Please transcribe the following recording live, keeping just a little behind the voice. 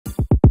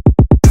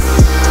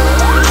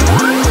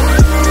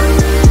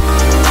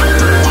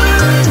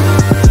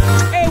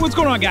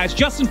guys?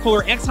 Justin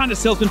Fuller, ex-Honda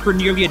salesman for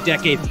nearly a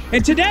decade.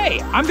 And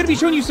today, I'm gonna be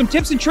showing you some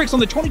tips and tricks on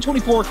the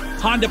 2024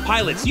 Honda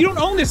Pilot. So you don't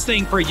own this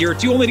thing for a year or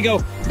two, only to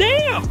go,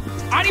 damn,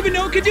 I didn't even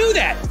know it could do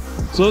that.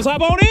 So let's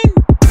hop on in.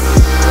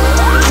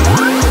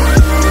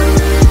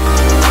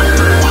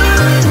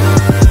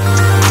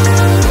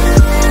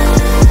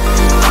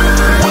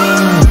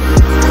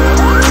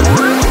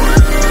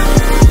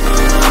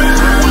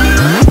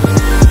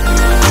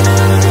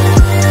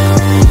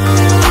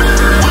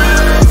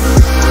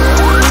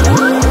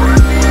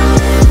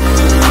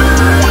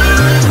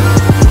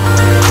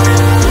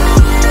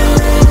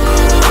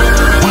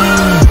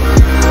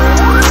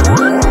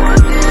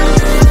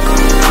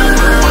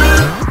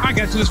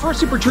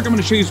 Super trick I'm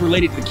going to show you is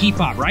related to the key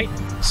fob, right?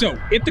 So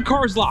if the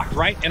car is locked,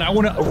 right, and I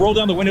want to roll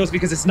down the windows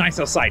because it's nice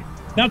outside.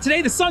 Now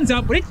today the sun's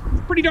out, but it's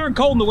pretty darn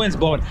cold and the wind's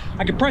blowing.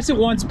 I can press it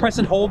once, press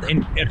and hold,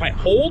 and if I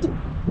hold,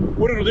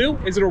 what it'll do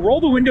is it'll roll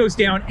the windows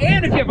down,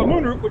 and if you have a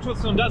moonroof, which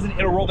this one doesn't,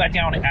 it'll roll that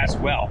down as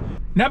well.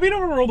 Now being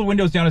able to roll the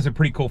windows down is a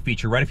pretty cool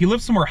feature, right? If you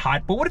live somewhere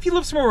hot, but what if you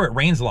live somewhere where it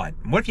rains a lot?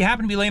 What if you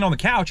happen to be laying on the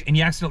couch and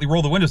you accidentally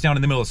roll the windows down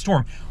in the middle of a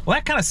storm? Well,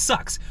 that kind of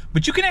sucks,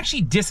 but you can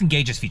actually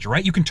disengage this feature,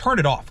 right? You can turn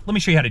it off. Let me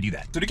show you how to do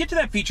that. So to get to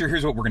that feature,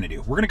 here's what we're gonna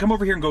do. We're gonna come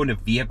over here and go into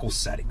vehicle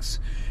settings.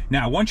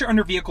 Now, once you're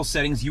under vehicle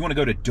settings, you wanna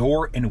go to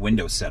door and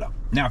window setup.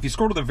 Now, if you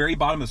scroll to the very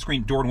bottom of the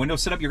screen, door and window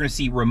setup, you're gonna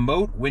see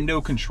remote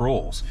window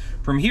controls.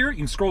 From here, you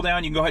can scroll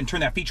down, you can go ahead and turn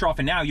that feature off,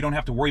 and now you don't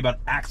have to worry about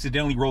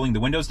accidentally rolling the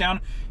windows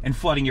down and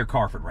flooding your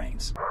car if it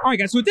rains. All right,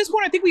 guys, so at this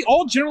point, I think we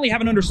all generally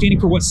have an understanding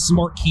for what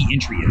smart key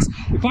entry is.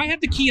 If I have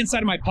the key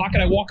inside of my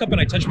pocket, I walk up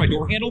and I touch my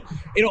door handle,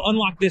 it'll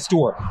unlock this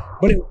door.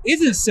 But it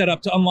isn't set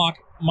up to unlock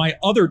my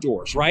other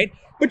doors, right?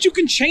 But you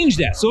can change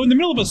that. So in the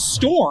middle of a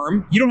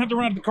storm, you don't have to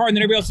run out of the car and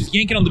then everybody else is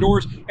yanking on the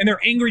doors and they're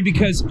angry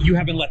because you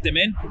haven't let them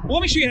in. Well,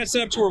 let me show you how to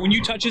set up to where when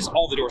you touch this,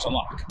 all the doors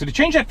unlock. So to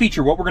change that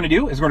feature, what we're gonna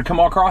do is we're gonna come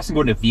all across and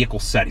go into vehicle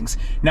settings.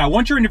 Now,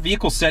 once you're into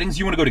vehicle settings,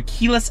 you wanna go to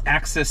keyless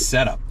access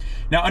setup.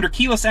 Now, under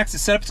keyless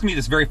access setup, it's gonna be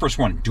this very first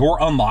one, door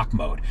unlock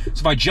mode. So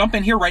if I jump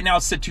in here, right now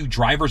it's set to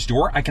driver's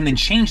door, I can then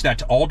change that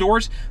to all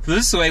doors. So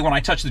this way, when I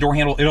touch the door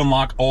handle, it'll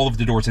unlock all of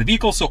the doors of the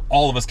vehicle so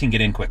all of us can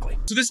get in quickly.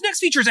 So this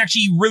next feature is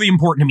actually really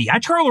important to me. I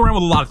travel around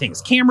with a lot of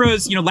things,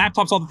 cameras,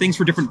 laptops, all the things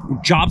for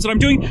different jobs that I'm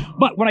doing.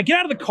 But when I get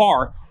out of the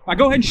car, I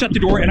go ahead and shut the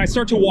door and I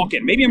start to walk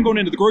in. Maybe I'm going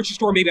into the grocery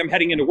store, maybe I'm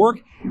heading into work.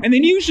 And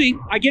then usually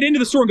I get into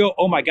the store and go,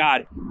 oh my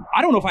God,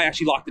 I don't know if I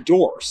actually locked the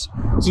doors.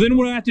 So then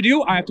what I have to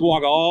do, I have to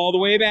walk all the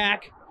way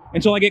back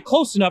until I get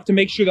close enough to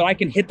make sure that I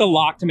can hit the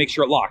lock to make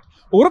sure it locked.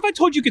 But what if I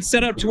told you could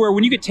set it up to where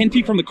when you get 10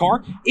 feet from the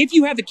car, if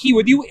you have the key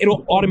with you,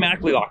 it'll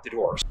automatically lock the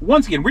doors.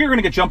 Once again, we're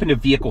gonna jump into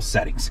vehicle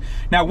settings.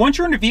 Now, once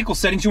you're into vehicle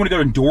settings, you wanna go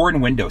to door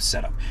and window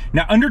setup.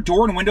 Now, under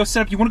door and window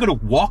setup, you wanna go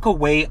to walk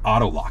away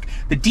auto lock.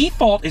 The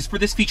default is for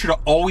this feature to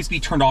always be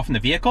turned off in the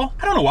vehicle.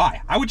 I don't know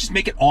why. I would just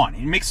make it on.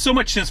 It makes so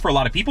much sense for a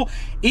lot of people.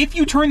 If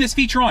you turn this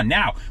feature on,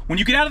 now, when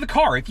you get out of the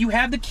car, if you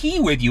have the key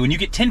with you and you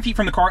get 10 feet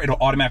from the car,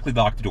 it'll automatically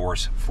lock the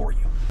doors for you.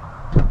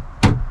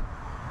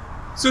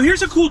 So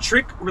here's a cool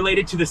trick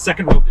related to the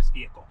second row of this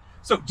vehicle.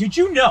 So did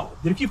you know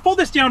that if you pull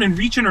this down and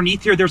reach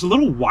underneath here, there's a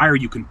little wire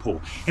you can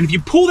pull. And if you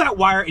pull that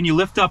wire and you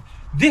lift up,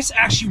 this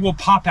actually will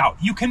pop out.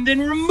 You can then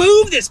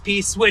remove this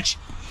piece, which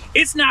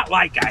it's not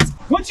like, guys.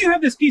 Once you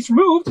have this piece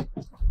removed,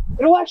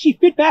 it'll actually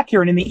fit back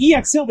here. And in the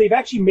EXL, they've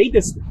actually made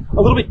this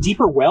a little bit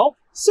deeper well.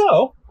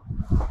 So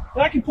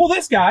I can pull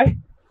this guy,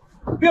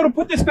 be able to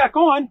put this back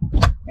on,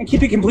 and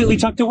keep it completely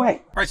tucked away.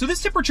 All right, so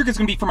this tip or trick is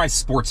gonna be for my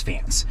sports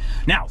fans.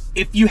 Now,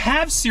 if you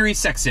have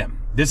Sirius XM,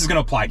 this is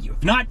gonna apply to you.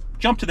 If not,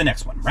 jump to the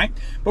next one, right?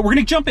 But we're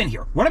gonna jump in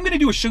here. What I'm gonna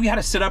do is show you how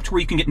to set up to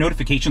where you can get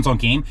notifications on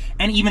game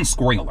and even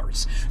scoring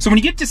alerts. So when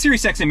you get to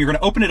Sirius XM, you're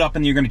gonna open it up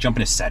and you're gonna jump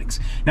into settings.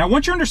 Now,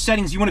 once you're under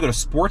settings, you wanna go to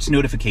sports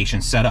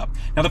notifications setup.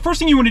 Now, the first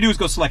thing you wanna do is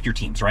go select your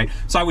teams, right?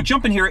 So I would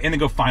jump in here and then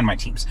go find my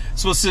teams.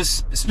 So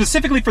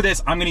specifically for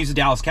this, I'm gonna use the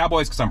Dallas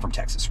Cowboys because I'm from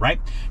Texas,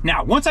 right?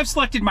 Now, once I've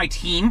selected my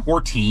team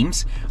or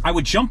teams, I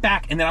would jump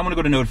back and then I wanna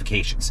go to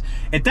notifications.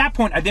 At that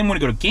point, I then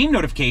wanna go to game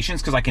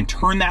notifications because I can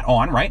turn that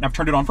on, right? And I've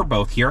turned it on for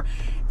both here.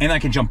 And I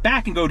can jump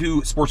back and go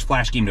to sports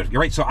flash game notification,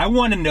 right? So I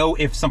want to know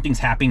if something's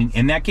happening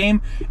in that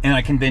game, and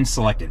I can then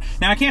select it.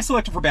 Now I can't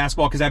select it for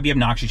basketball because that'd be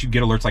obnoxious. You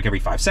get alerts like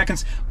every 5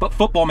 seconds, but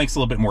football makes a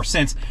little bit more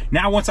sense.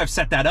 Now once I've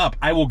set that up,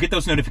 I will get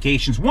those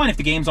notifications. 1, if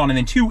the game's on, and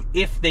then 2,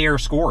 if they are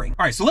scoring.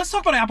 All right, so let's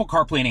talk about Apple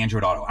CarPlay and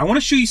Android Auto. I want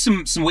to show you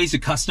some ways to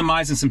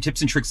customize and some tips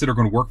and tricks that are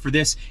going to work for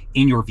this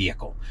in your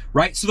vehicle,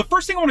 right? So the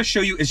first thing I want to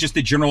show you is just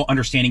the general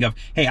understanding of,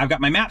 hey, I've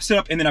got my map set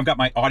up, and then I've got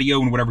my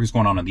audio and whatever is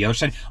going on the other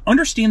side.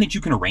 Understand that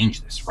you can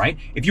arrange this, right?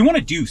 If you want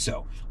to do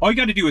so, all you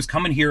got to do is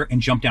come in here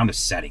and jump down to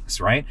settings,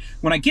 right?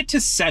 When I get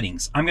to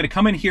settings, I'm going to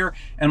come in here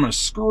and I'm going to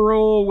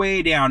scroll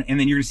way down, and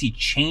then you're going to see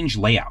change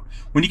layout.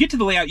 When you get to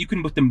the layout, you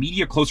can put the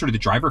media closer to the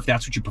driver if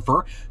that's what you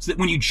prefer, so that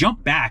when you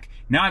jump back,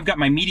 now I've got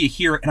my media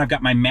here and I've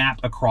got my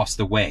map across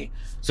the way.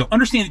 So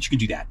understand that you can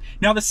do that.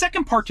 Now, the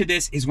second part to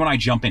this is when I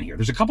jump in here.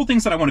 There's a couple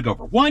things that I want to go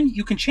over. One,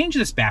 you can change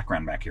this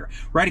background back here,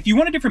 right? If you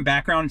want a different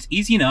background, it's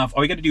easy enough.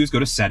 All you got to do is go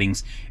to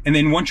settings. And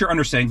then once you're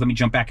under settings, let me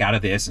jump back out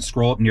of this and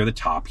scroll up near the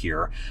top here.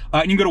 here,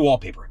 and you can go to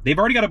wallpaper. They've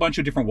already got a bunch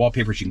of different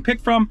wallpapers you can pick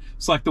from.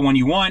 Select the one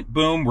you want.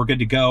 Boom, we're good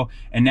to go.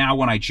 And now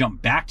when I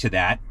jump back to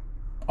that,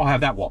 I'll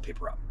have that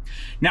wallpaper up.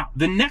 Now,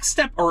 the next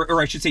step,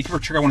 or I should say,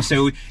 trick I want to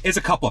show is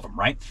a couple of them,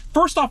 right?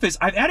 First off is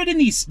I've added in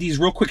these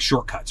real quick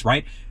shortcuts,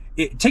 right?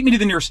 Take me to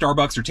the nearest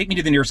Starbucks or take me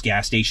to the nearest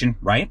gas station,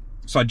 right?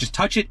 So I just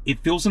touch it, it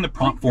fills in the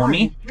prompt for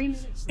me,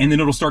 and then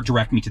it'll start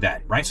directing me to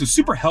that, right? So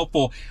super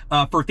helpful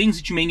for things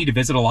that you may need to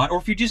visit a lot, or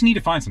if you just need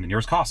to find something,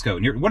 nearest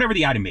Costco, whatever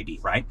the item may be,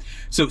 right?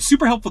 So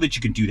super helpful that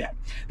you can do that.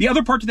 The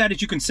other part to that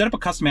is you can set up a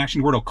custom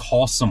action where it'll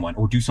call someone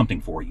or do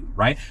something for you,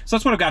 right? So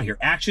that's what I've got here,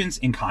 actions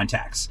and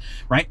contacts,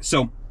 right?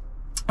 So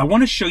I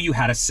want to show you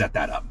how to set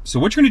that up. So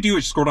what you're going to do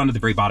is scroll down to the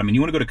very bottom and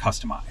you want to go to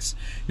customize.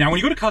 Now, when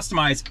you go to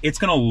customize, it's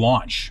going to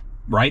launch,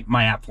 right,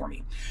 my app for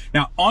me.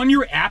 Now, on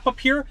your app up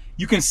here,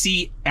 you can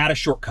see add a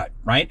shortcut,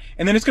 right?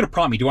 And then it's going to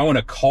prompt me, do I want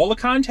to call a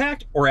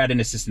contact or add an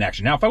assistant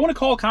action? Now, if I want to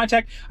call a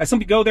contact, I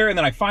simply go there and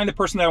then I find the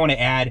person that I want to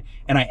add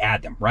and I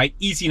add them, right?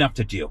 Easy enough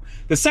to do.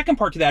 The second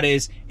part to that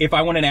is if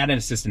I want to add an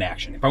assistant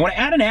action. If I want to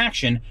add an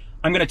action,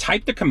 I'm going to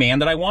type the command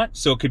that I want.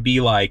 So it could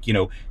be like,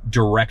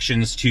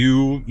 directions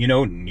to,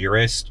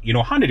 nearest,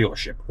 Honda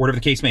dealership, whatever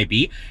the case may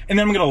be. And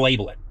then I'm going to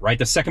label it, right?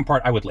 The second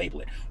part, I would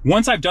label it.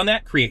 Once I've done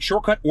that, create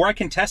shortcut, or I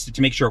can test it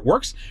to make sure it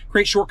works.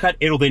 Create shortcut,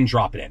 it'll then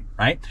drop it in,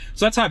 right?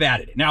 So that's how I've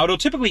added it. Now it'll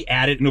typically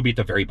add it and it'll be at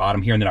the very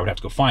bottom here and then I would have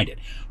to go find it.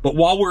 But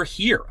while we're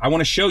here, I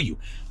want to show you,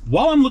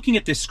 while I'm looking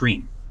at this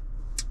screen,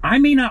 I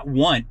may not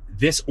want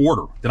this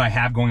order that I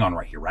have going on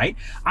right here, right?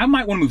 I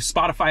might want to move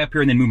Spotify up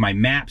here and then move my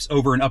maps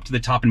over and up to the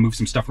top and move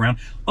some stuff around.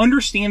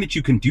 Understand that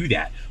you can do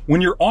that.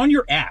 When you're on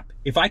your app,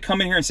 if I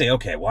come in here and say,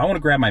 okay, well, I want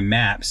to grab my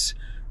maps,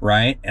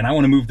 right? And I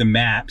want to move the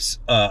maps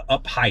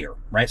up higher,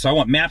 right? So I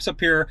want maps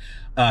up here.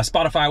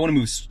 Spotify, I want to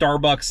move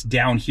Starbucks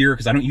down here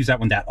because I don't use that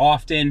one that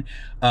often.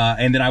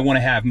 And then I want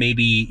to have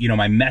maybe,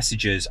 my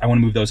messages, I want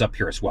to move those up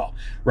here as well,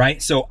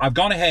 right? So I've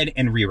gone ahead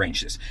and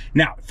rearranged this.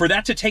 Now, for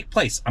that to take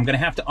place, I'm going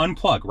to have to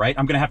unplug, right?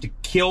 I'm going to have to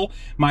kill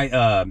my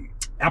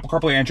Apple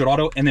CarPlay Android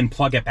Auto and then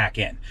plug it back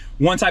in.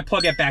 Once I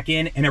plug it back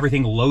in and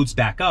everything loads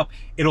back up,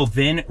 it'll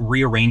then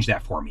rearrange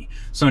that for me.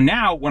 So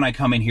now when I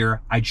come in here,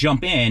 I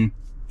jump in,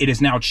 it has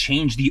now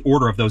changed the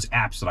order of those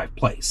apps that I've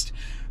placed.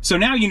 So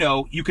now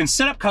you can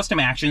set up custom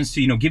actions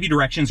to give you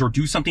directions or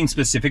do something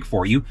specific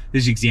for you.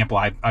 This is the example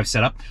I've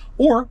set up,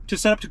 or to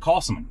set up to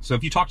call someone. So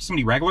if you talk to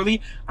somebody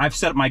regularly, I've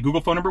set up my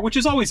Google phone number, which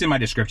is always in my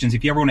descriptions.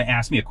 If you ever want to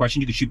ask me a question,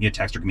 you can shoot me a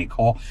text or give me a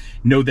call.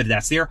 Know that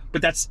that's there,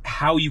 but that's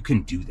how you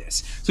can do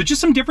this. So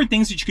just some different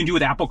things that you can do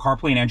with Apple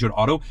CarPlay and Android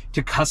Auto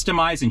to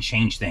customize and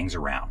change things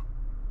around.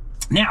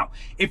 Now,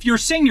 if you're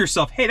saying to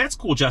yourself, hey, that's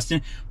cool,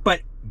 Justin,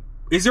 but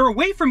is there a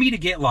way for me to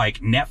get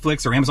like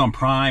Netflix or Amazon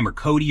Prime or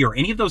Kodi or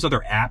any of those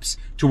other apps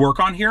to work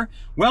on here?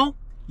 Well,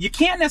 you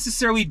can't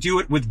necessarily do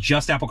it with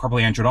just Apple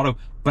CarPlay Android Auto,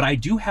 but I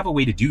do have a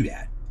way to do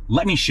that.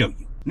 Let me show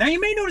you. Now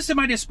you may notice that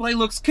my display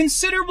looks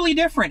considerably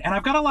different, and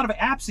I've got a lot of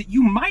apps that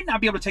you might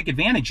not be able to take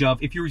advantage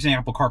of if you're using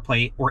Apple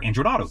CarPlay or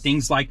Android Auto.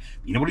 Things like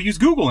being able to use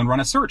Google and run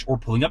a search, or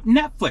pulling up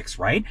Netflix,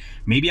 right?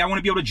 Maybe I want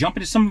to be able to jump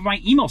into some of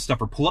my email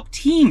stuff or pull up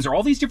Teams or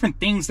all these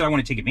different things that I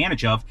want to take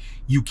advantage of.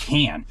 You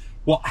can.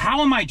 Well,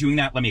 how am I doing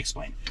that? Let me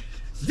explain.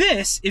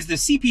 This is the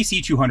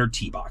CPC 200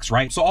 T-Box,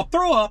 right? So I'll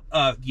throw up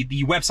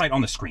the website on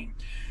the screen.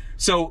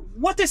 So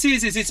what this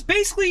is it's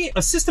basically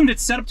a system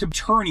that's set up to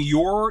turn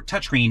your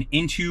touchscreen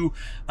into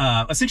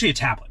essentially a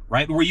tablet,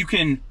 right? Where you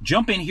can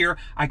jump in here.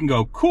 I can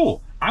go,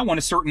 cool, I want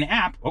a certain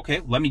app.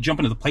 Okay, let me jump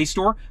into the Play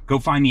Store, go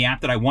find the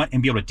app that I want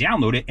and be able to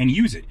download it and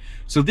use it.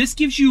 So this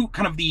gives you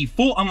kind of the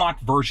full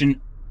unlocked version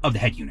of the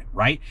head unit,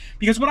 right?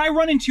 Because what I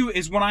run into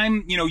is when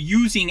I'm,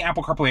 using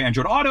Apple CarPlay and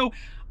Android Auto,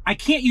 I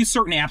can't use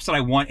certain apps that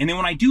I want. And then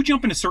when I do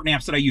jump into certain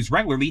apps that I use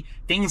regularly,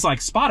 things like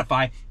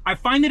Spotify, I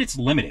find that it's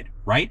limited,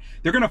 right?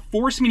 They're going to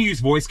force me to use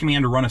voice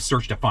command to run a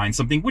search to find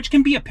something, which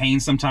can be a pain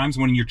sometimes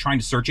when you're trying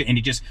to search it and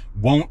it just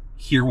won't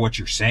hear what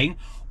you're saying.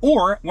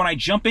 Or when I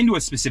jump into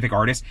a specific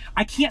artist,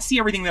 I can't see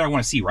everything that I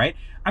want to see, right?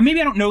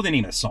 Maybe I don't know the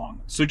name of the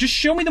song. So just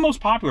show me the most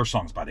popular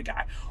songs by the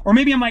guy. Or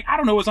maybe I'm like, I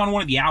don't know, it's on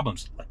one of the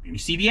albums. Let me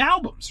see the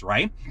albums,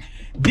 right?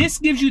 This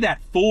gives you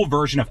that full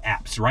version of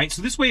apps, right?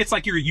 So this way it's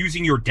like you're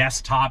using your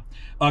desktop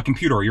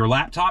computer or your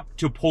laptop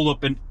to pull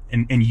up and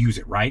use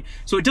it, right?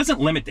 So it doesn't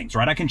limit things,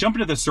 right? I can jump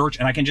into the search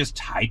and I can just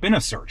type in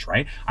a search,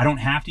 right? I don't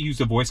have to use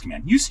the voice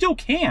command. You still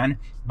can,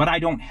 but I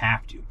don't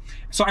have to.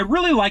 So I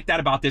really like that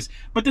about this.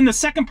 But then the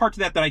second part to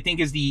that I think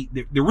is the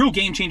real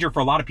game changer for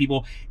a lot of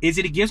people is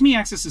that it gives me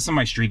access to some of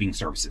my streaming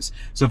services.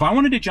 So if I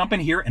wanted to jump in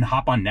here and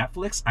hop on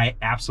Netflix, I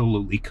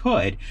absolutely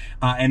could,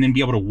 and then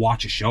be able to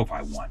watch a show if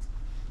I want.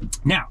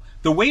 Now,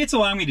 the way it's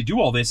allowing me to do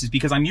all this is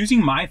because I'm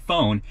using my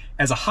phone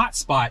as a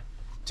hotspot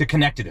to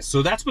connect to this.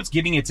 So that's what's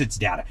giving it its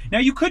data. Now,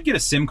 you could get a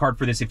SIM card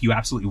for this if you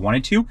absolutely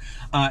wanted to,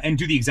 and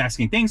do the exact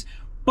same things.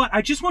 But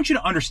I just want you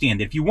to understand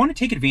that if you want to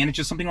take advantage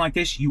of something like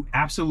this, you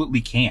absolutely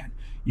can.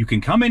 You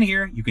can come in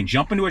here, you can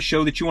jump into a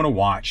show that you want to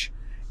watch,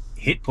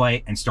 hit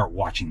play, and start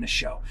watching the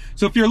show.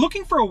 So if you're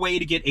looking for a way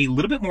to get a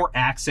little bit more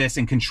access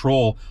and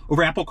control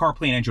over Apple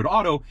CarPlay and Android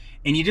Auto,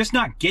 and you're just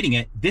not getting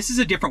it, this is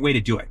a different way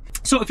to do it.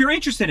 So if you're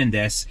interested in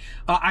this,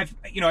 I've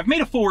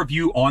made a full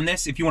review on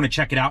this. If you want to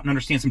check it out and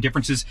understand some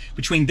differences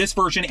between this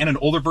version and an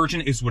older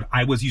version is what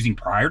I was using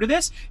prior to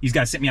this. These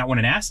guys sent me out one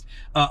and asked.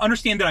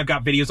 Understand that I've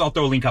got videos. I'll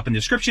throw a link up in the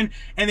description.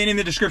 And then in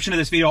the description of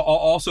this video, I'll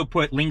also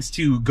put links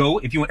to go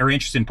if you are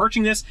interested in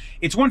purchasing this.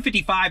 It's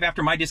 $155.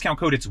 After my discount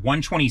code, it's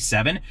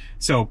 $127.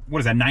 So what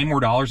is that, $9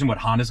 more than what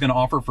Honda's going to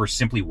offer for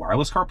simply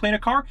wireless CarPlay in a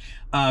car?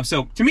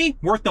 So to me,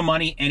 worth the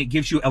money, and it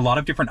gives you a lot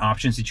of different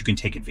options that you can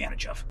take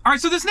advantage of. All right,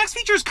 so this next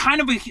feature is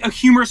kind of a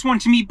humorous one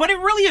to me, but it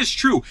really is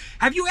true.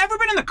 Have you ever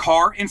been in the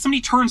car and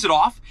somebody turns it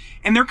off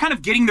and they're kind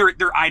of getting their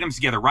items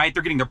together, right?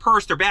 They're getting their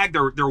purse, their bag,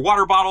 their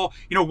water bottle,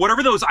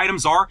 whatever those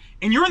items are,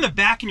 and you're in the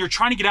back and you're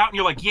trying to get out and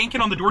you're like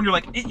yanking on the door and you're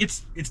like,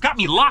 it's got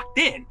me locked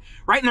in,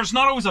 right? And there's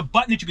not always a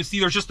button that you can see.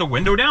 There's just a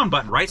window down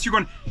button, right? So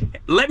you're going,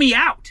 let me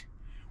out.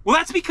 Well,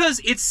 that's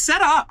because it's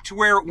set up to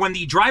where when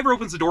the driver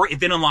opens the door, it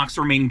then unlocks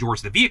the remaining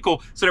doors of the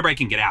vehicle so that everybody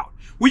can get out.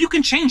 Well, you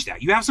can change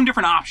that. You have some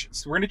different options.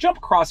 So we're going to jump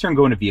across here and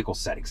go into vehicle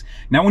settings.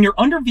 Now, when you're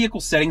under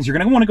vehicle settings, you're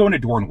going to want to go into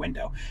door and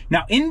window.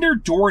 Now, under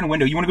door and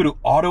window, you want to go to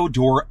auto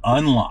door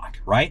unlock,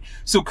 right?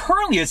 So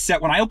currently it's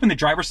set when I open the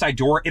driver's side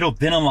door, it'll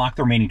then unlock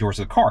the remaining doors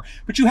of the car.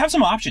 But you have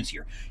some options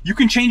here. You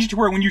can change it to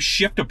where when you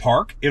shift to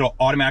park, it'll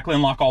automatically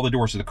unlock all the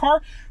doors of the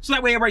car. So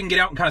that way everybody can get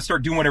out and kind of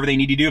start doing whatever they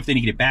need to do if they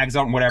need to get bags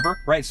out and whatever,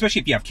 right? Especially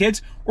if you have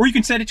kids. Or you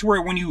can set it to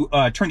where when you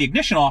turn the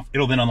ignition off,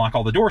 it'll then unlock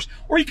all the doors.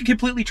 Or you can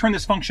completely turn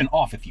this function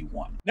off if you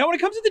want. Now, when it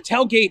comes to the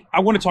tailgate, I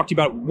want to talk to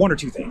you about one or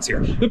two things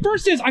here. The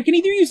first is I can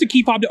either use the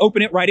key fob to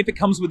open it, right, if it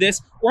comes with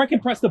this, or I can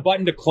press the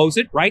button to close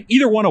it, right?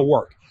 Either one will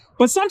work.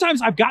 But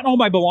sometimes I've gotten all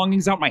my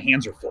belongings out, my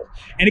hands are full.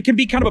 And it can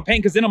be kind of a pain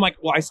because then I'm like,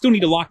 well, I still need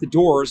to lock the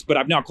doors, but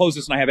I've now closed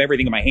this and I have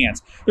everything in my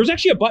hands. There's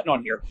actually a button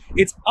on here.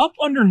 It's up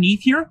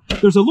underneath here.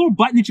 There's a little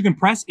button that you can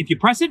press. If you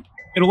press it,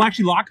 it'll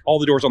actually lock all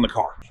the doors on the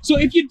car. So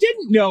if you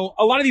didn't know,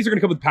 a lot of these are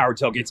gonna come with powered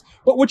tailgates,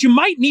 but what you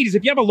might need is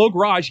if you have a low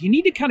garage, you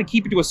need to kind of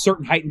keep it to a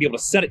certain height and be able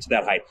to set it to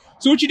that height.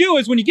 So what you do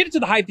is when you get it to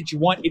the height that you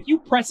want, if you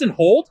press and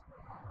hold,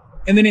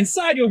 and then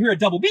inside you'll hear a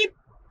double beep,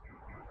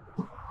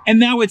 and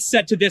now it's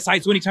set to this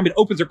height, so anytime it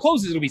opens or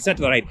closes, it'll be set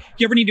to that height. If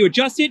you ever need to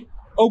adjust it,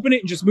 open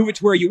it and just move it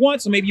to where you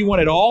want. So maybe you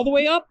want it all the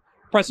way up,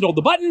 press and hold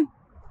the button,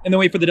 and then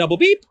wait for the double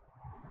beep,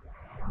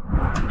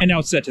 and now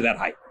it's set to that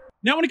height.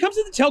 Now, when it comes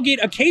to the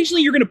tailgate,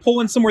 occasionally you're gonna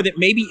pull in somewhere that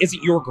maybe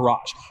isn't your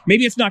garage.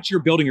 Maybe it's not your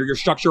building or your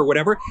structure or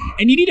whatever,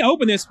 and you need to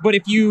open this, but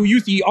if you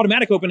use the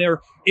automatic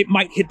opener, it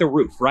might hit the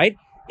roof, right?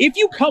 If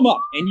you come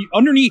up and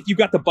underneath you've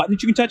got the button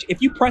that you can touch,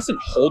 if you press and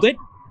hold it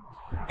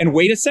and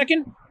wait a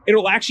second,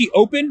 it'll actually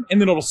open and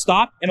then it'll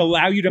stop and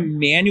allow you to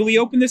manually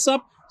open this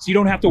up so you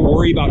don't have to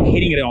worry about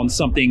hitting it on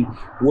something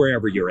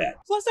wherever you're at.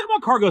 So let's talk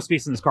about cargo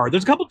space in this car.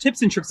 There's a couple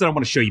tips and tricks that I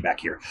want to show you back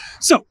here.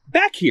 So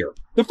back here,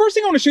 the first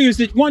thing I want to show you is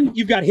that one,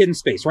 you've got hidden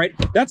space, right?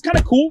 That's kind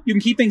of cool. You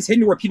can keep things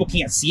hidden where people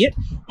can't see it.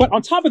 But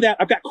on top of that,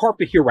 I've got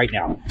carpet here right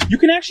now. You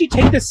can actually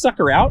take this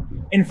sucker out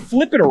and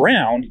flip it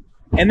around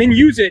and then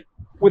use it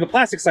with a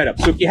plastic side up.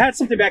 So if you had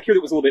something back here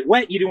that was a little bit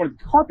wet, you didn't want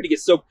the carpet to get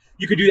soaked,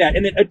 you could do that.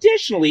 And then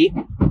additionally,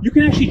 you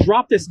can actually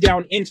drop this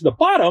down into the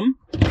bottom,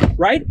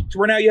 right? To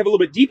where now you have a little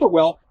bit deeper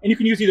well, and you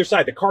can use either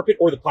side, the carpet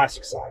or the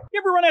plastic side.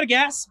 You ever run out of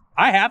gas?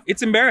 I have.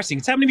 It's embarrassing.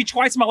 It's happened to me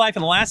twice in my life,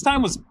 and the last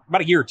time was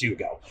about a year or two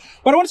ago.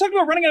 But I want to talk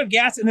about running out of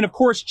gas and then, of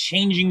course,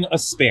 changing a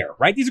spare,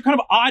 right? These are kind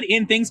of odd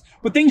end things,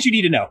 but things you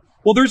need to know.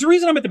 Well, there's a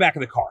reason I'm at the back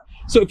of the car.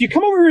 So if you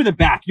come over here to the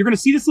back, you're going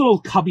to see this little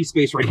cubby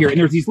space right here, and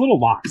there's these little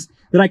locks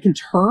that I can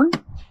turn.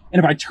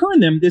 And if I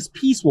turn them, this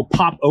piece will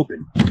pop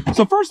open.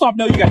 So first off,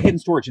 know you got hidden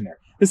storage in there.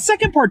 The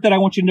second part that I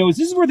want you to know is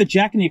this is where the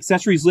jack and the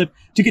accessories live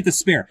to get the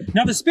spare.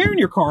 Now the spare in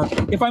your car,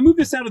 if I move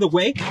this out of the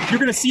way, you're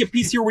gonna see a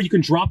piece here where you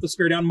can drop the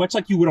spare down much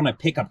like you would on a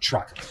pickup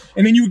truck.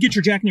 And then you would get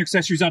your jack and your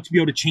accessories out to be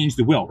able to change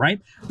the wheel, right?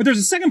 But there's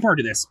a second part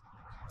to this.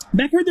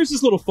 Back here, there's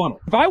this little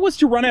funnel. If I was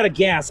to run out of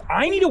gas,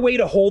 I need a way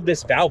to hold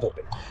this valve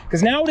open.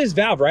 Because now it is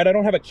valved, right? I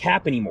don't have a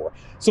cap anymore.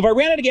 So if I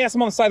ran out of gas,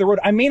 I'm on the side of the road,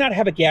 I may not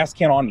have a gas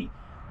can on me.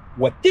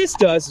 What this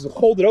does is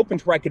hold it open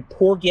to where I could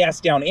pour gas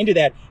down into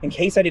that in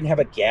case I didn't have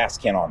a gas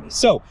can on me.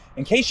 So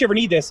in case you ever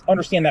need this,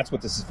 understand that's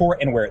what this is for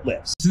and where it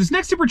lives. So this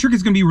next tip or trick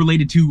is going to be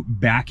related to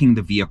backing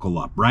the vehicle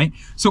up, right?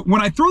 So when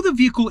I throw the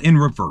vehicle in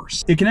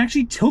reverse, it can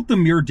actually tilt the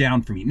mirror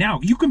down for me. Now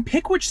you can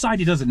pick which side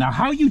it does it. Now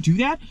how you do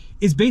that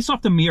is based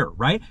off the mirror,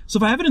 right? So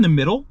if I have it in the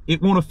middle,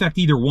 it won't affect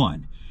either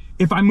one.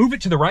 If I move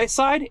it to the right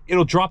side,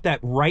 it'll drop that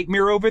right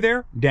mirror over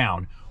there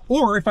down.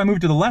 Or if I move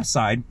to the left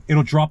side,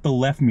 it'll drop the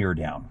left mirror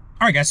down.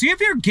 All right, guys, so if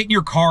you're getting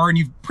your car and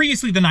you've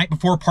previously the night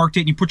before parked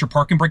it and you put your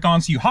parking brake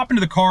on, so you hop into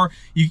the car,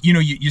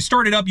 you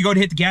start it up, you go to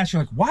hit the gas,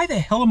 you're like, why the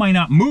hell am I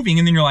not moving?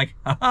 And then you're like,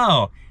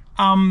 oh,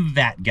 I'm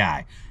that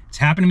guy. It's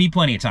happened to me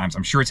plenty of times.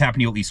 I'm sure it's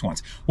happened to you at least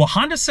once. Well,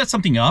 Honda set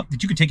something up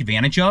that you can take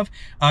advantage of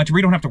to where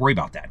you don't have to worry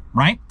about that,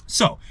 right?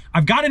 So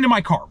I've got into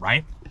my car,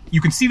 right?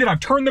 You can see that I've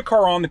turned the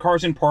car on, the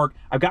car's in park,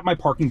 I've got my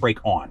parking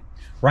brake on,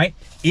 right?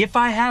 If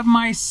I have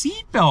my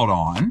seatbelt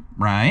on,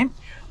 right,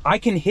 I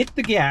can hit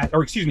the gas,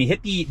 or excuse me,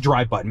 hit the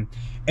drive button,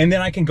 and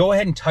then I can go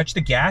ahead and touch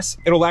the gas.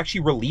 It'll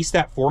actually release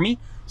that for me,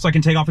 so I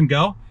can take off and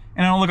go,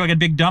 and I don't look like a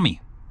big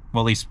dummy.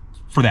 Well, at least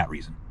for that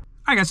reason.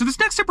 All right, guys, so this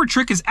next tip or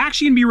trick is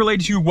actually gonna be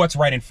related to what's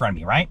right in front of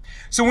me, right?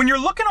 So when you're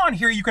looking on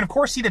here, you can of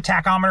course see the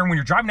tachometer. When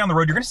you're driving down the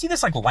road, you're gonna see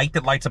this like light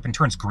that lights up and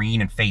turns green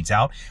and fades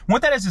out. And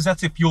what that is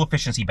that's a fuel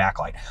efficiency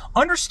backlight.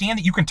 Understand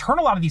that you can turn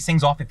a lot of these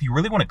things off if you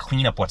really wanna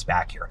clean up what's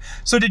back here.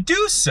 So to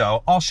do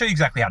so, I'll show you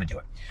exactly how to do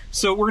it.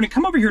 So we're gonna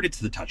come over here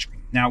to the touchscreen.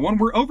 Now, when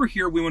we're over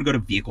here, we wanna go to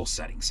vehicle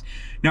settings.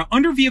 Now,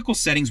 under vehicle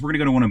settings, we're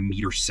gonna go to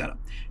meter setup.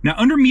 Now,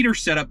 under meter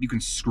setup, you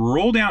can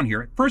scroll down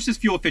here. First is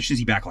fuel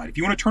efficiency backlight. If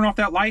you wanna turn off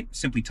that light,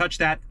 simply touch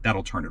that,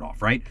 that'll turn it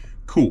off, right?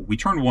 Cool, we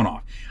turned one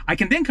off. I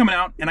can then come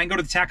out and I can go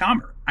to the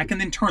tachometer. I can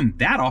then turn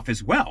that off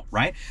as well,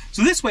 right?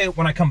 So this way,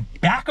 when I come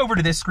back over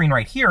to this screen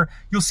right here,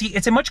 you'll see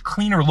it's a much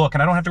cleaner look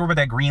and I don't have to worry about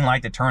that green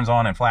light that turns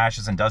on and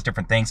flashes and does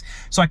different things.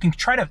 So I can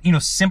try to,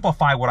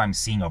 simplify what I'm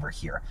seeing over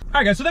here. All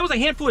right, guys, so that was a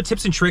handful of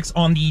tips and tricks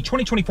on the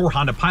 2024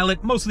 Honda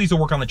Pilot. Most of these will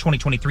work on the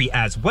 2023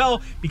 as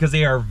well because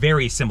they are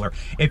very similar.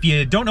 If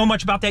you don't know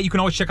much about that, you can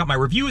always check out my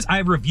reviews.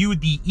 I've reviewed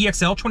the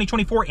EXL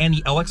 2024 and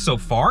the LX so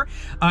far,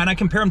 and I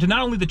compare them to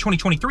not only the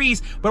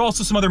 2023s, but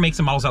also some other makes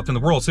and models out there in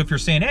the world. So if you're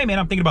saying, hey man,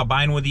 I'm thinking about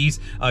buying one of these,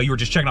 you were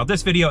just checking out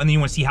this video and then you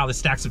want to see how this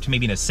stacks up to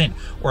maybe an Ascent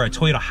or a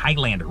Toyota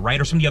Highlander,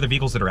 right? Or some of the other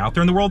vehicles that are out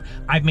there in the world,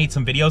 I've made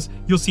some videos.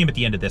 You'll see them at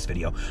the end of this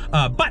video.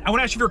 But I want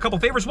to ask you for a couple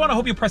favors. One, I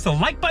hope you press the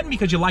like button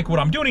because you like what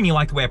I'm doing and you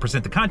like the way I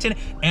present the content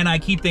and I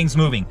keep things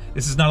moving.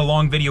 This is not a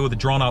long video with a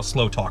drawn out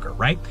slow talker,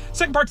 right?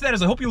 Second part to that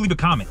is I hope you leave a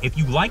comment. If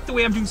you like the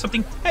way I'm doing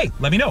something, hey,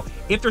 let me know.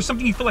 If there's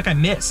something you feel like I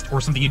missed or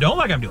something you don't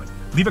like I'm doing,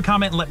 leave a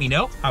comment and let me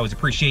know. I always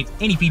appreciate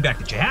any feedback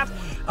that you have.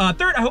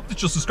 Third, I hope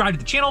that you'll subscribe to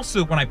the channel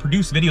so when I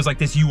produce videos like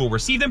this, you will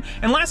receive them.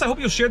 And last, I hope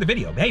you'll share the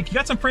video. Hey, if you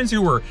got some friends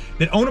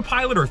that own a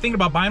Pilot or are thinking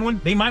about buying one,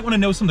 they might want to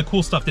know some of the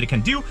cool stuff that it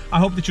can do. I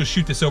hope that you'll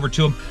shoot this over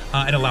to them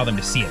and allow them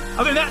to see it.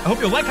 Other than that, I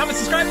hope you'll like, comment,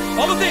 subscribe,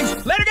 all the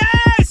things. Later, guys!